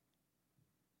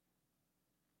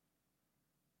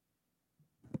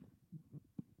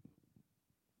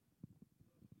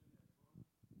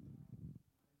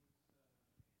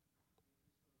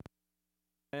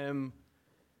am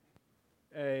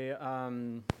a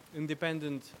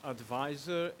independent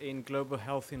advisor in global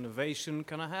health innovation.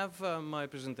 Can I have my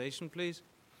presentation, please?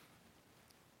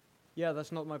 Yeah,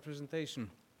 that's not my presentation.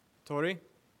 Tori?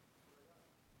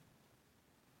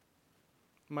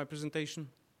 My presentation?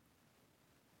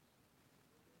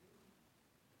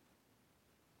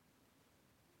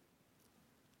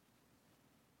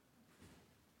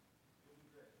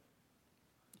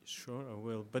 Sure, I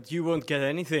will, but you won't get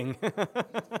anything.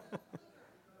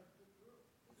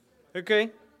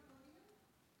 Okay,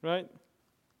 right.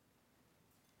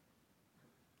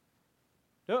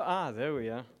 Oh, there we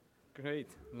are. Great,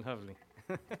 lovely.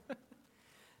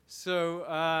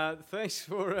 So, thanks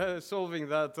for solving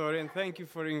that, Tori, and thank you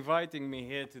for inviting me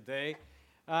here today.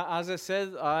 As I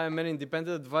said, I am an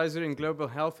independent advisor in global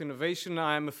health innovation.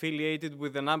 I am affiliated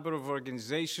with a number of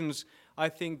organizations. I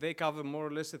think they cover more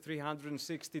or less a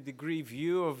 360-degree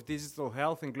view of digital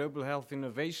health and global health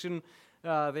innovation.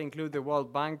 They include the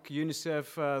World Bank,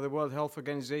 UNICEF, the World Health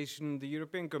Organization, the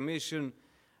European Commission,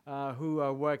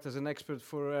 who worked as an expert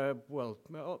for,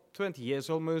 20 years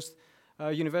almost,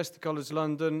 University College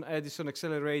London, Edison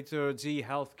Accelerator, GE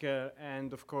Healthcare,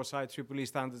 and of course IEEE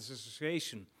Standards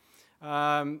Association.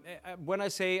 When I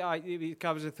say it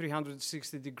covers a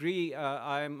 360-degree,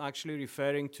 I'm actually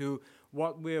referring to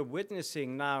what we're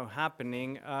witnessing now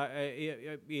happening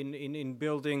in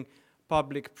building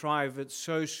public-private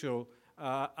social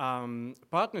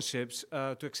partnerships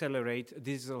to accelerate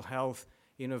digital health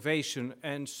innovation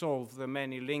and solve the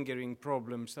many lingering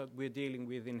problems that we're dealing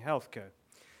with in healthcare.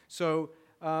 So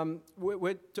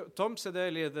Tom said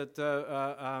earlier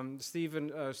that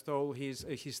Stephen stole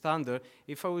his thunder.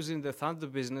 If I was in the thunder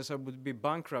business, I would be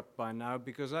bankrupt by now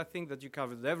because I think that you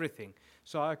covered everything.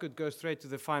 So I could go straight to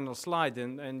the final slide,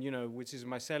 and which is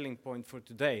my selling point for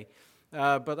today.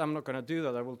 But I'm not going to do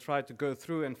that. I will try to go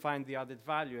through and find the added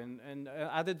value. And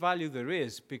added value there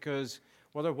is, because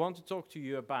what I want to talk to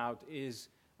you about is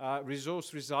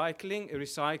resource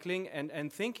recycling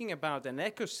and thinking about an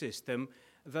ecosystem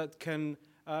that can,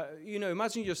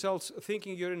 imagine yourselves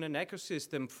thinking you're in an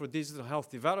ecosystem for digital health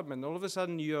development. All of a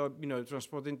sudden you're,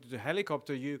 transported into the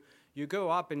helicopter, you go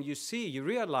up and you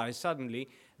realize suddenly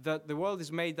that the world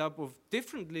is made up of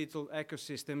different little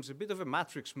ecosystems, a bit of a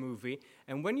Matrix movie.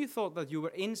 And when you thought that you were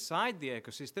inside the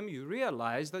ecosystem, you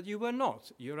realize that you were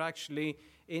not. You're actually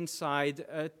inside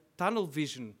a tunnel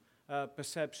vision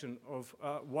perception of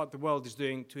what the world is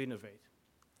doing to innovate.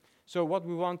 So what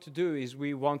we want to do is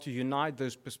we want to unite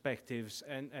those perspectives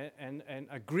and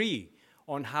agree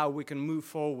on how we can move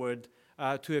forward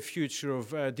to a future of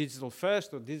digital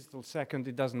first or digital second,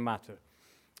 it doesn't matter.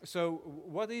 So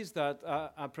what is that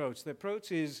approach? The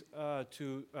approach is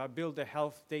to build a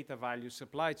health data value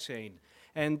supply chain.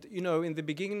 And, in the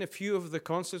beginning, a few of the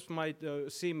concepts might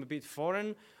seem a bit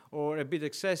foreign or a bit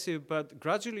excessive, but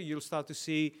gradually you'll start to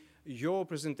see your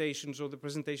presentations or the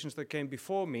presentations that came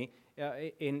before me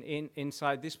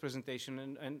inside this presentation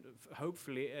and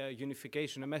hopefully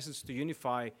unification, a message to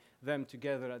unify them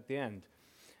together at the end.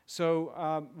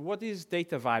 So what is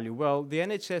data value? Well, the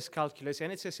NHS calculates,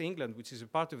 NHS England, which is a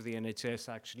part of the NHS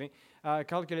actually,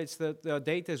 calculates that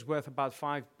data is worth about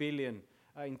 5 billion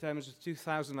in terms of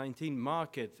 2019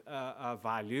 market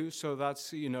value. So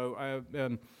that's,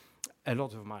 a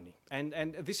lot of money.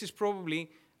 And this is probably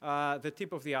the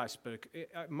tip of the iceberg.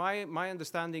 My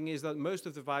understanding is that most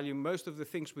of the value, most of the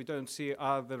things we don't see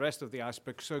are the rest of the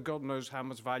iceberg, so God knows how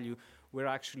much value we're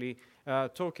actually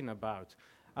talking about.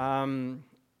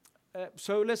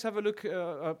 So let's have a look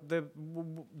at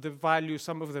the value,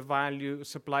 some of the value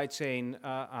supply chain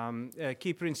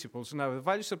key principles. Now, the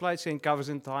value supply chain covers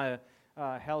entire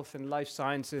health and life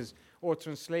sciences or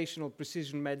translational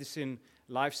precision medicine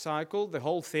life cycle, the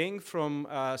whole thing from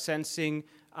sensing,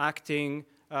 acting,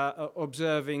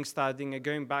 observing, studying, and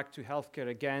going back to healthcare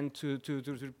again to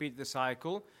repeat the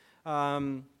cycle.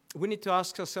 We need to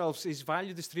ask ourselves, is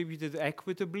value distributed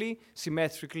equitably,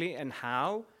 symmetrically, and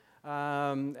how?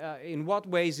 In what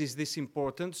ways is this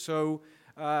important? So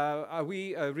are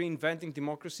we reinventing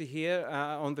democracy here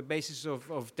on the basis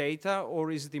of data,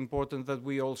 or is it important that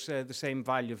we all share the same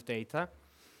value of data?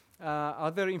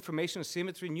 Are there information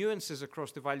asymmetry nuances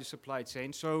across the value supply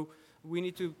chain? So we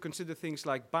need to consider things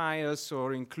like bias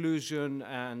or inclusion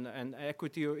and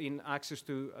equity in access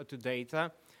to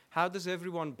data. How does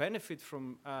everyone benefit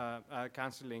from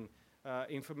cancelling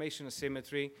information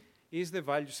asymmetry? Is the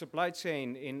value supply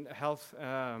chain in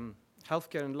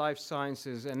healthcare and life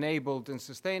sciences enabled and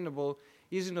sustainable?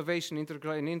 Is innovation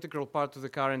an integral part of the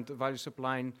current value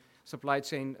supply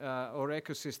chain or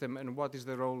ecosystem? And what is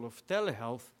the role of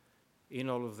telehealth in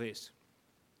all of this?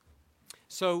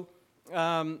 So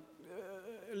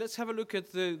let's have a look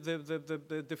at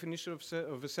the definition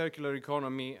of a circular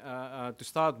economy to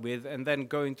start with, and then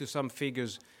go into some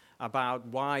figures about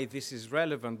why this is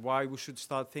relevant, why we should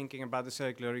start thinking about the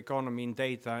circular economy in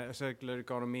data, a circular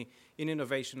economy in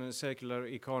innovation, and a circular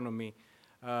economy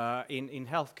in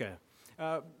healthcare.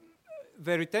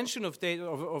 The retention of data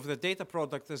of the data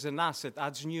product as an asset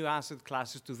adds new asset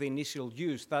classes to the initial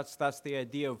use. That's the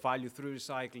idea of value through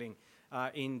recycling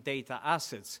in data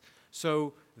assets.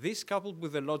 So this, coupled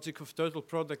with the logic of total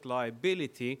product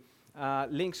liability,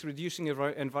 links reducing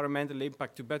environmental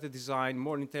impact to better design,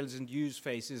 more intelligent use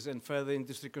phases, and further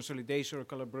industry consolidation or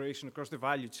collaboration across the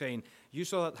value chain. You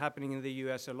saw that happening in the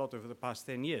US a lot over the past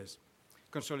 10 years.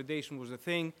 Consolidation was a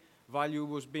thing. Value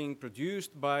was being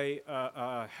produced by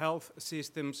health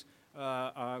systems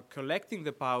collecting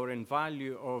the power and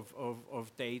value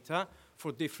of data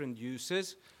for different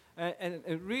uses.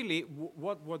 And really,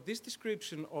 what this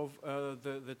description of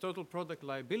the total product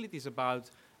liability is about,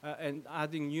 and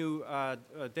adding new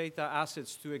data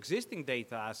assets to existing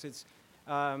data assets,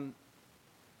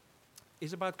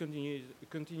 is about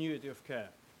continuity of care.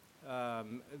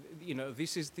 You know,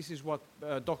 this is what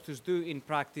doctors do in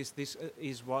practice. This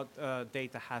is what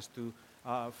data has to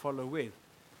follow with.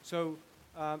 So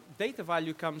data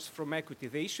value comes from equity.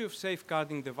 The issue of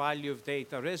safeguarding the value of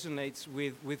data resonates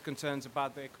with concerns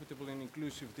about the equitable and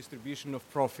inclusive distribution of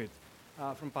profit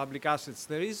from public assets.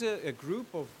 There is a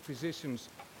group of physicians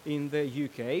in the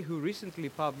UK who recently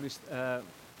published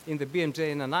in the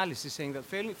BMJ an analysis saying that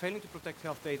failing to protect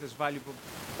health data as valuable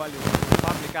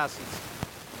public assets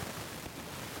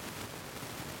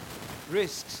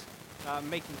risks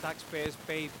making taxpayers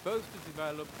pay both to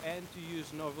develop and to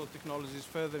use novel technologies,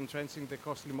 further entrenching the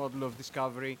costly model of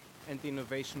discovery and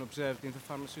innovation observed in the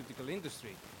pharmaceutical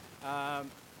industry. A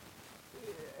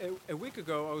week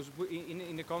ago, I was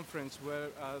in a conference where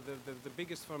the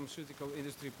biggest pharmaceutical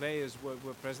industry players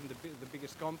were present, the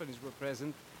biggest companies were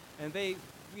present, and they,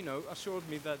 you know, assured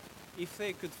me that if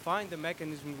they could find a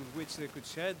mechanism with which they could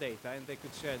share data and they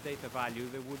could share data value,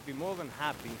 they would be more than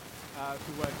happy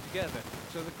to work together.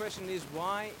 So the question is,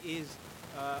 why is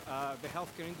the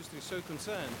healthcare industry so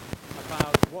concerned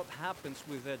about what happens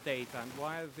with their data, and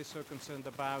why are they so concerned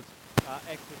about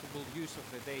equitable use of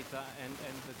the data and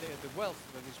the wealth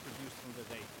that is produced from the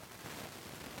data?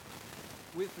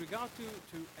 With regard to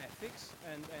ethics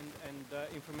and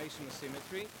information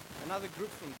asymmetry, another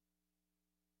group from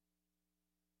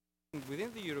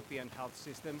within the European health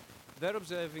system, they're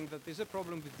observing that there's a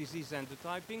problem with disease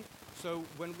endotyping. So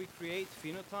when we create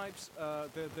phenotypes,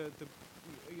 the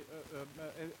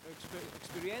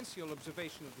experiential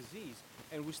observation of disease,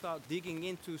 and we start digging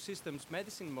into systems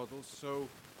medicine models, so,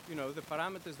 you know, the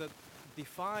parameters that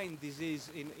define disease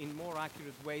in more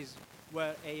accurate ways,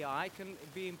 where AI can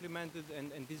be implemented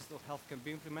and digital health can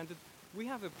be implemented, we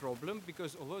have a problem,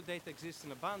 because although data exists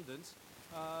in abundance,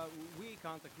 we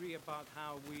can't agree about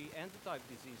how we endotype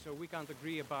disease, so we can't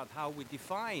agree about how we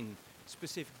define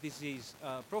specific disease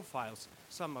profiles.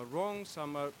 Some are wrong,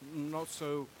 some are not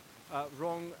so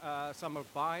wrong, some are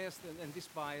biased, and this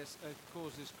bias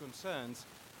causes concerns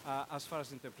as far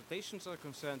as interpretations are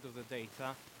concerned of the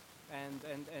data, and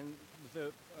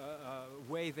the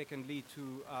way they can lead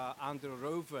to under or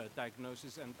over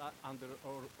diagnosis and under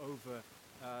or over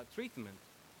treatment.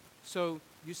 So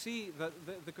you see that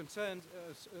the concern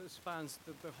spans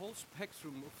the whole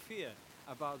spectrum of fear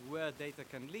about where data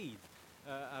can lead,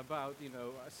 about, you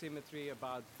know, asymmetry,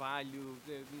 about value,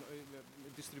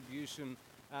 distribution,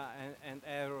 and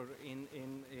error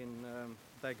in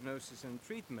diagnosis and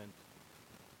treatment.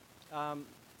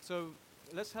 So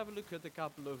let's have a look at a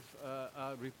couple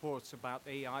of reports about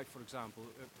AI, for example.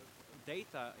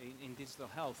 Data in digital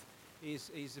health is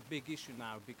a big issue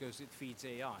now because it feeds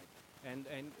AI. And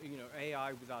you know,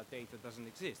 AI without data doesn't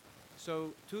exist.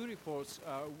 So two reports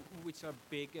which are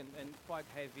big and quite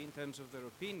heavy in terms of their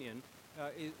opinion.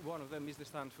 One of them is the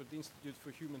Stanford Institute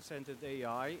for Human-Centered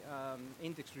AI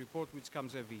index report, which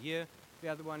comes every year. The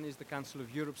other one is the Council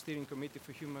of Europe Steering Committee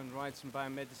for Human Rights in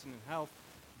Biomedicine and Health.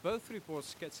 Both reports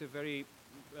sketch a very,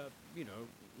 you know,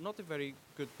 not a very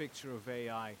good picture of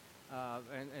AI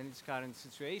and its current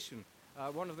situation.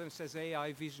 One of them says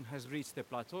AI vision has reached a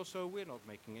plateau, so we're not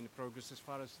making any progress as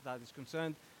far as that is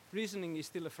concerned. Reasoning is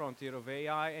still a frontier of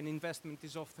AI, and investment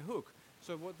is off the hook.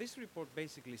 So what this report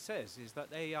basically says is that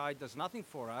AI does nothing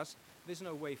for us, there's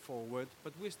no way forward,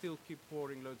 but we still keep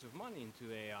pouring loads of money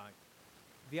into AI.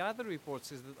 The other report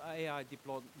says that AI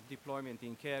deployment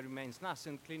in care remains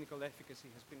nascent. Clinical efficacy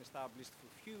has been established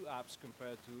for few apps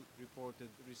compared to reported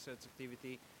research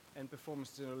activity, and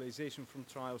performance generalization from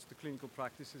trials to clinical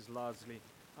practice is largely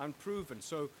unproven.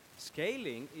 So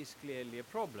scaling is clearly a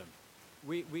problem.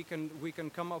 we can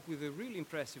come up with a really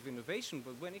impressive innovation,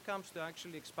 but when it comes to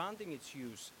actually expanding its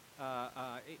use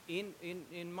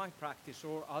in my practice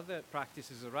or other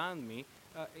practices around me,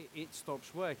 it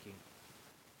stops working.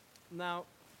 Now,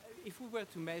 if we were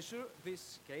to measure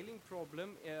this scaling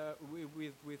problem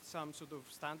with some sort of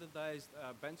standardized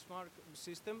benchmark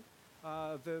system,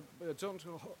 the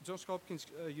Johns Hopkins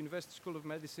University School of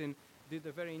Medicine did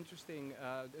a very interesting,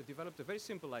 developed a very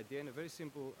simple idea and a very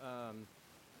simple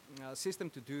system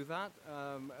to do that.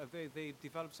 They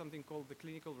developed something called the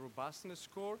Clinical Robustness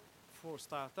Score for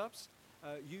startups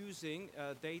using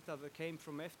data that came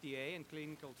from FDA and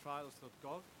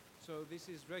clinicaltrials.gov. So this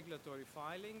is regulatory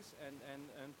filings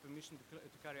and permission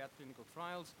to carry out clinical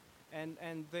trials.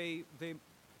 And they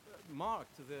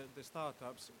marked the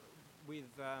startups with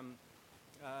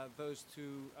those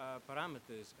two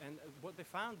parameters. And what they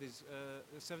found is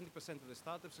 70% of the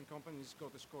startups and companies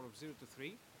got a score of 0 to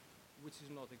 3, which is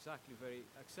not exactly very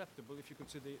acceptable if you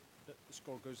consider that the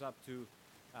score goes up to,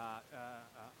 I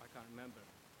can't remember,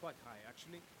 quite high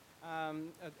actually.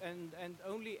 And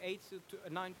only 8 to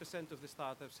 9% of the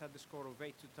startups had the score of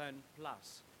 8 to 10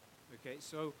 plus. Okay,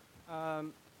 so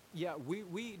yeah,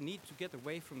 we need to get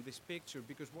away from this picture,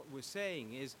 because what we're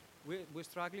saying is we're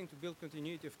struggling to build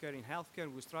continuity of care in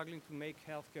healthcare. We're struggling to make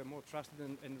healthcare more trusted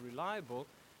and reliable,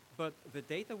 but the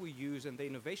data we use and the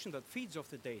innovation that feeds off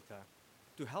the data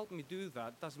to help me do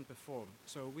that doesn't perform.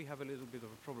 So we have a little bit of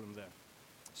a problem there.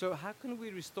 So how can we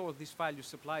restore this value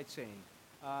supply chain?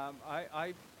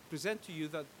 I present to you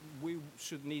that we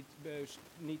should need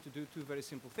to do two very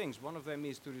simple things. One of them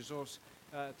is to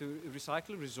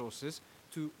recycle resources,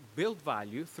 to build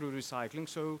value through recycling,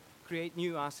 so create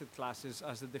new asset classes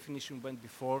as the definition went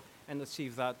before, and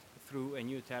achieve that through a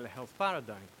new telehealth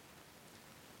paradigm.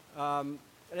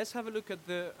 Let's have a look at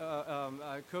the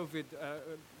COVID.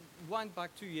 Wind back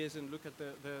 2 years and look at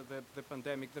the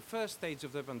pandemic, the first stage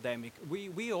of the pandemic.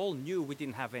 We all knew we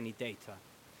didn't have any data.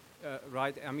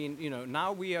 Right? I mean, you know,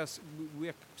 now we are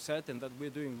certain that we're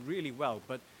doing really well,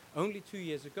 but only 2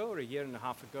 years ago or a year and a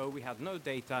half ago, we had no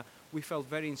data. We felt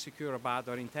very insecure about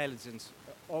our intelligence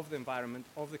of the environment,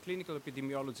 of the clinical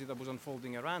epidemiology that was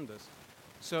unfolding around us.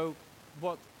 So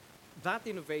what that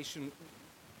innovation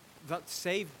that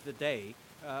saved the day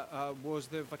was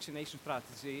the vaccination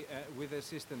strategy with the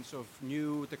assistance of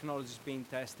new technologies being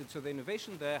tested. So the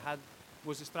innovation there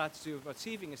was a strategy of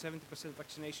achieving a 70%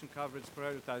 vaccination coverage,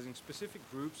 prioritizing specific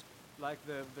groups like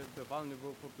the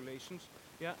vulnerable populations.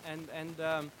 Yeah, and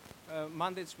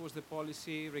mandates was the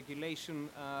policy, regulation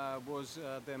was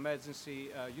the emergency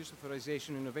use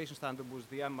authorization, innovation standard was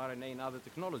the mRNA and other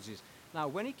technologies. Now,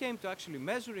 when it came to actually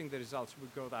measuring the results we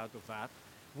got out of that,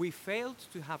 we failed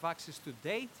to have access to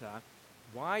data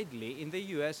widely in the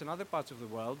US and other parts of the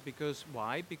world. Because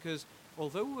why? Because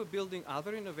although we were building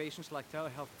other innovations like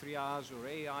telehealth triage or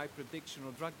AI prediction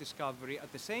or drug discovery,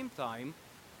 at the same time,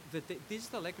 the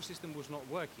digital ecosystem was not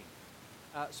working.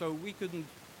 So we couldn't,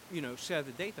 share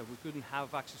the data. We couldn't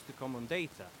have access to common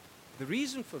data. The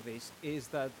reason for this is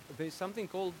that there's something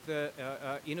called the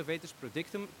innovator's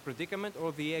predicament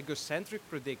or the egocentric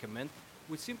predicament,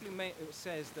 which simply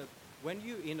says that when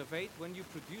you innovate, when you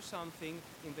produce something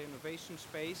in the innovation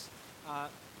space,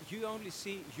 you only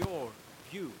see your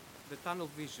view, the tunnel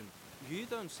vision. You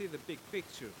don't see the big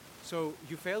picture. So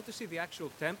you fail to see the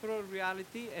actual temporal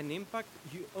reality and impact.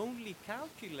 You only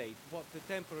calculate what the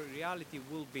temporal reality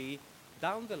will be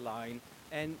down the line,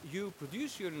 and you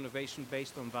produce your innovation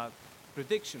based on that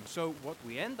prediction. So what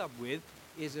we end up with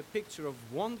is a picture of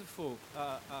wonderful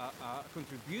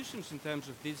contributions in terms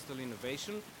of digital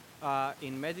innovation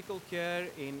in medical care,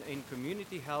 in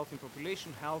community health, in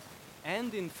population health,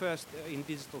 and in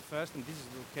digital first and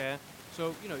digital care.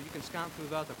 So, you can scan through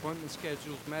that, appointment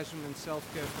schedules, measurement,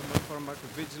 self-care,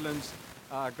 pharmacovigilance,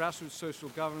 grassroots social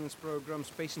governance programs,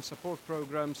 patient support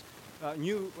programs,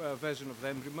 new version of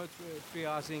them, remote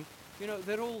triaging.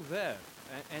 They're all there.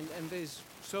 And there's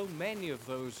so many of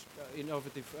those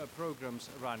innovative programs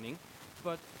running.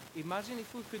 But imagine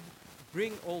if we could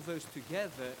bring all those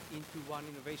together into one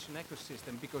innovation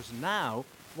ecosystem, because now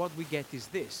what we get is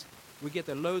this. We get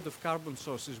a load of carbon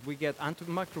sources, we get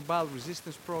antimicrobial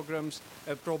resistance problems,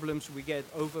 we get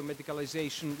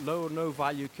over-medicalization, low or no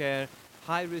value care,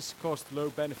 high-risk cost,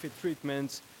 low-benefit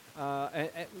treatments,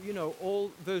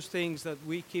 all those things that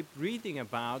we keep reading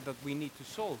about that we need to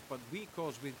solve, but we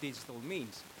cause with digital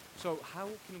means. So how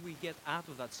can we get out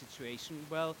of that situation?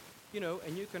 Well, a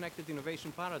new connected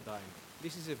innovation paradigm.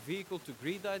 This is a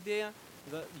vehicle-to-grid idea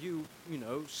that you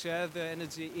share the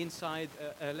energy inside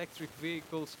electric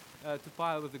vehicles to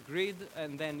power the grid,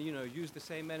 and then use the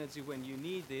same energy when you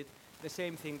need it. the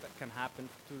same thing that can happen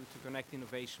to connect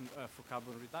innovation for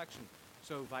carbon reduction.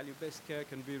 So value-based care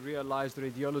can be realized,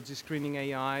 radiology screening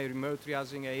AI, remote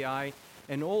triaging AI,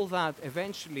 and all that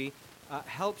eventually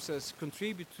helps us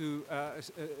contribute to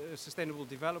sustainable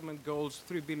development goals,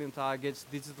 3 billion targets,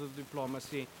 digital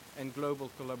diplomacy, and global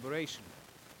collaboration.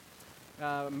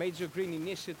 Major green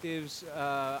initiatives,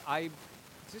 I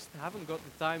just haven't got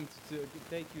the time to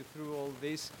take you through all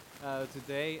this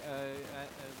today.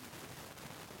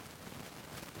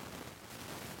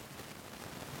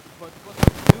 But what I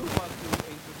do want to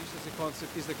introduce as a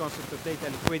concept is the concept of data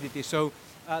liquidity. So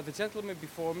the gentleman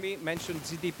before me mentioned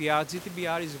GDPR.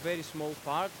 GDPR is a very small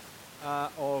part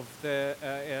of the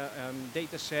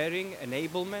data sharing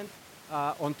enablement.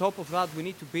 On top of that, we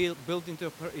need to build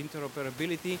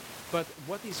interoperability. But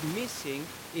what is missing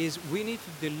is we need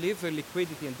to deliver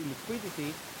liquidity, and the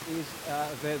liquidity is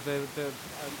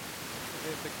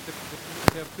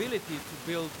the ability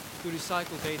to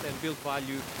recycle data and build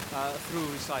value through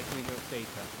recycling of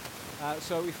data.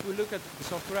 So if we look at the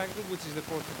software angle, which is the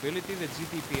portability, the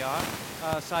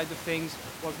GDPR side of things,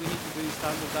 what we need to do is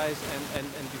standardize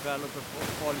and develop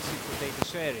a policy for data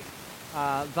sharing.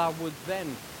 That would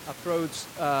then approach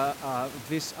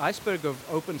this iceberg of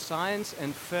open science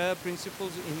and fair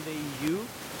principles in the EU.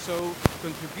 So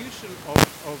contribution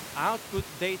of output,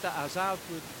 data as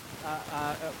output,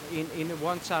 in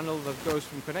one channel that goes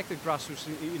from connected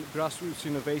grassroots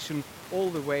innovation all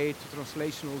the way to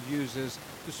translational users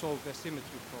to solve the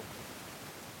asymmetry problem.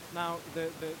 Now,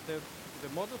 the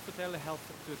model for telehealth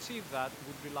to achieve that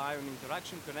would rely on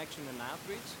interaction, connection, and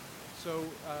outreach. So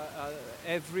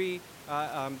every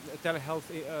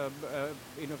telehealth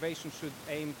innovation should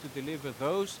aim to deliver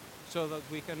those so that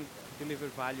we can deliver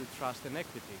value, trust, and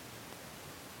equity.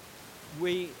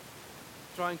 We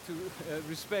trying to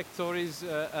respect Tori's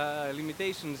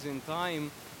limitations in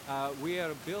time. We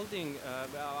are building,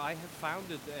 I have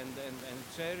founded and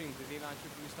chairing within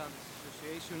IEEE Standards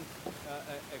Association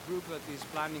a group that is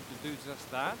planning to do just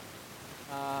that,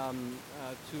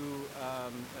 to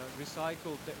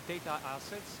recycle data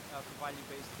assets for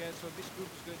value-based care. So this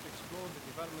group is going to explore the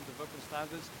development of open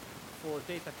standards for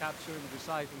data capture and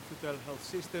recycling to telehealth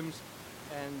systems.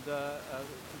 And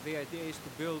the idea is to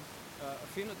build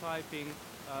phenotyping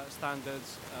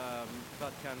standards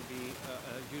that can be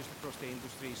used across the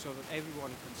industry so that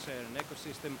everyone can share an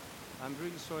ecosystem. I'm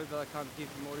really sorry that I can't give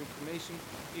you more information.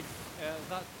 If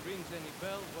that rings any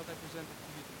bell, what I presented to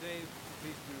you today,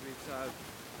 please do reach out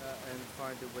and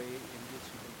find a way in which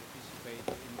you can participate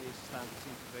in this standards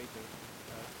incubator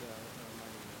at my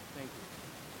email. Thank you.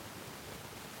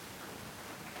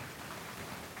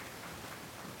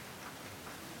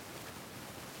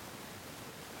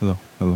 Hello.